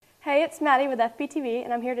Hey, it's Maddie with FBTV,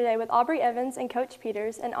 and I'm here today with Aubrey Evans and Coach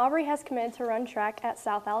Peters, and Aubrey has committed to run track at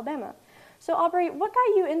South Alabama. So Aubrey, what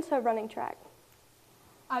got you into running track?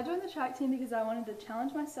 I joined the track team because I wanted to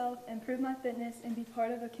challenge myself, improve my fitness, and be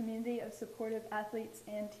part of a community of supportive athletes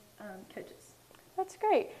and coaches. That's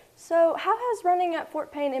great. So how has running at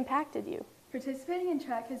Fort Payne impacted you? Participating in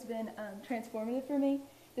track has been transformative for me.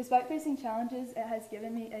 Despite facing challenges, it has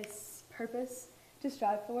given me a purpose to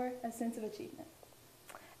strive for, a sense of achievement.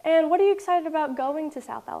 And what are you excited about going to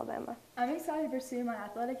South Alabama? I'm excited to pursue my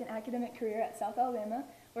athletic and academic career at South Alabama,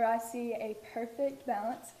 where I see a perfect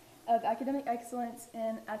balance of academic excellence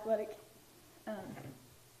and athletic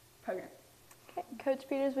program. Okay. Coach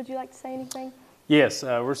Peters, would you like to say anything? Yes,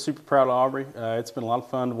 we're super proud of Aubrey. It's been a lot of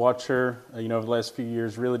fun to watch her, over the last few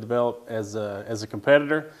years really develop as a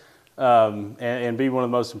competitor and be one of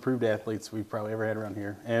the most improved athletes we've probably ever had around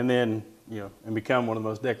here. And then, and become one of the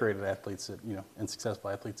most decorated athletes that, and successful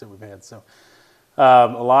athletes that we've had. So a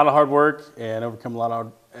lot of hard work and overcome a lot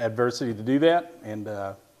of adversity to do that. And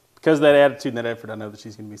because of that attitude and that effort, I know that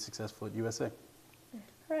she's going to be successful at USA.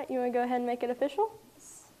 All right, you want to go ahead and make it official?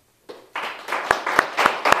 Yes.